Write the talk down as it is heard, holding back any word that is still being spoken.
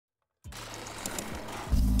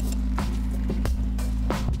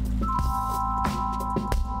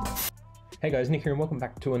Hey guys, Nick here and welcome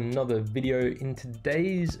back to another video. In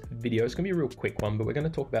today's video, it's going to be a real quick one, but we're going to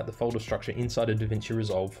talk about the folder structure inside of Davinci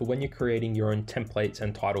Resolve for when you're creating your own templates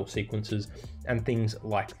and title sequences and things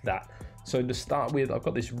like that. So to start with, I've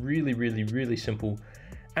got this really simple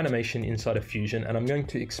animation inside of Fusion, and I'm going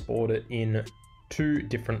to export it in two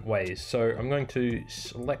different ways. So I'm going to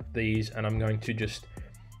select these and I'm going to just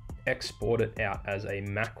export it out as a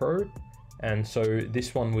macro. And so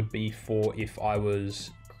this one would be for if I was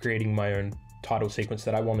creating my own title sequence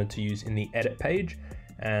that I wanted to use in the edit page.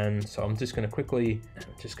 And so I'm just going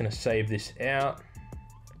to save this out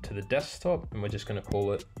to the desktop, and we're just going to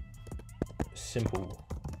call it simple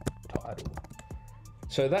title.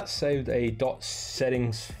 So that saved a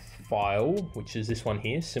 .settings file, which is this one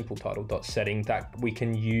here, simple title.setting, that we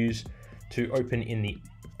can use to open in the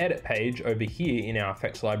edit page over here in our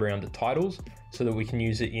effects library under titles, so that we can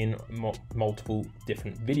use it in multiple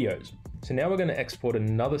different videos. So now we're going to export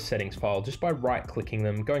another settings file just by right clicking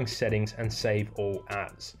them, going settings and save all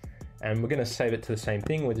as. And we're going to save it to the same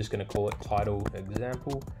thing. We're just going to call it title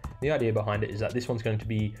example. The idea behind it is that this one's going to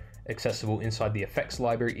be accessible inside the effects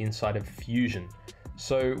library inside of Fusion.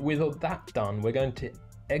 So with all that done, we're going to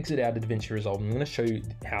exit out of Davinci Resolve. I'm going to show you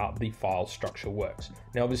how the file structure works.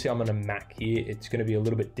 Now, obviously I'm on a Mac here. It's going to be a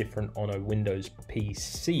little bit different on a Windows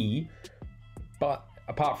PC, but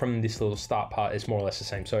apart from this little start part, it's more or less the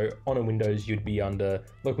same. So on a Windows, you'd be under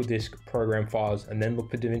local disk, program files, and then look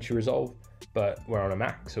for Davinci Resolve, but we're on a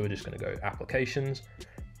Mac, so we're just going to go applications.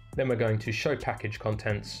 Then we're going to show package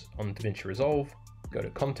contents on Davinci Resolve, go to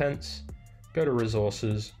contents, go to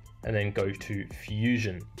resources, and then go to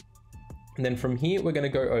Fusion. And then from here, we're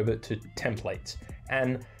going to go over to templates.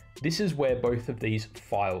 And this is where both of these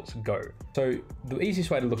files go. So the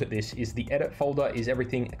easiest way to look at this is the edit folder is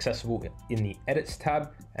everything accessible in the edits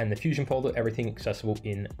tab, and the Fusion folder, everything accessible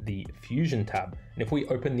in the Fusion tab. And if we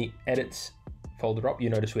open the edits folder up, you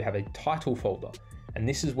notice we have a title folder, and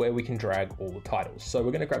this is where we can drag all the titles. So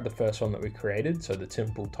we're going to grab the first one that we created, so the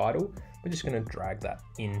simple title. We're just going to drag that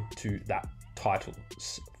into that title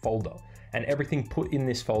folder, and everything put in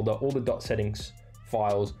this folder, all the .settings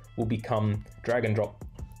files, will become drag and drop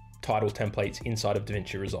title templates inside of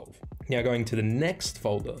Davinci Resolve. Now going to the next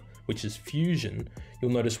folder, which is Fusion,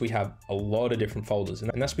 you'll notice we have a lot of different folders,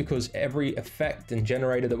 and that's because every effect and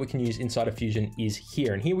generator that we can use inside of Fusion is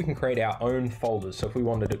here. And here we can create our own folders. So if we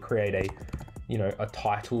wanted to create a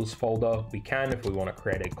titles folder, we can. If we want to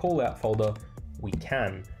create a call out folder, we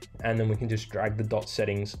can. And then we can just drag the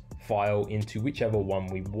 .settings file into whichever one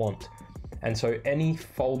we want. And so any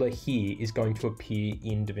folder here is going to appear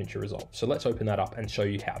in Davinci Resolve. So let's open that up and show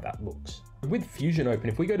you how that looks. With Fusion open,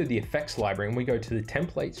 if we go to the effects library and we go to the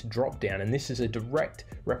templates drop down, and this is a direct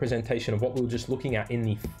representation of what we were just looking at in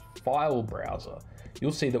the file browser,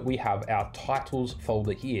 you'll see that we have our titles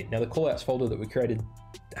folder here. Now the callouts folder that we created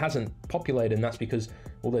hasn't populated, and that's because,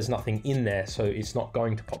 well, there's nothing in there, so it's not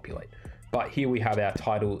going to populate. But here we have our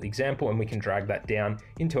title example, and we can drag that down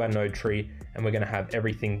into our node tree, and we're going to have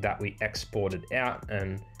everything that we exported out,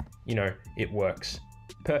 and it works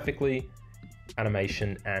perfectly,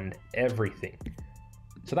 animation and everything.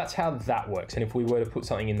 So that's how that works. And if we were to put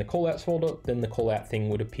something in the callouts folder, then the callout thing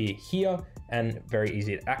would appear here and very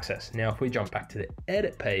easy to access. Now, if we jump back to the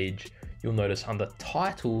edit page, you'll notice under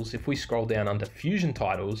titles, if we scroll down under Fusion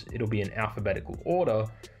titles, it'll be in alphabetical order.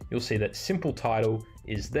 You'll see that simple title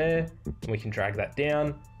is there, and we can drag that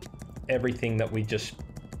down. Everything that we just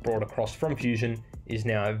brought across from Fusion is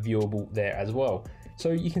now viewable there as well. So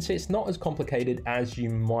you can see it's not as complicated as you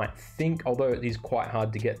might think, although it is quite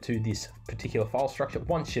hard to get to this particular file structure.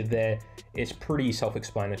 Once you're there, it's pretty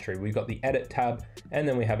self-explanatory. We've got the edit tab, and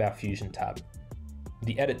then we have our Fusion tab.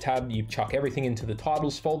 The edit tab, you chuck everything into the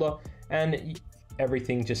titles folder, and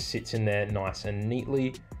everything just sits in there nice and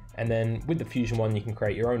neatly. And then with the Fusion one, you can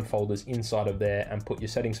create your own folders inside of there and put your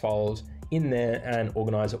settings files in there and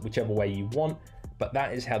organize it whichever way you want. But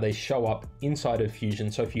that is how they show up inside of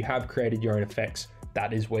Fusion. So if you have created your own effects,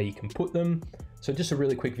 that is where you can put them. So just a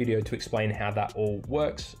really quick video to explain how that all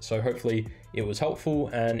works. So hopefully it was helpful.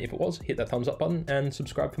 And if it was, hit that thumbs up button and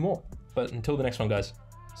subscribe for more. But until the next one, guys,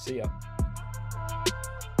 see ya.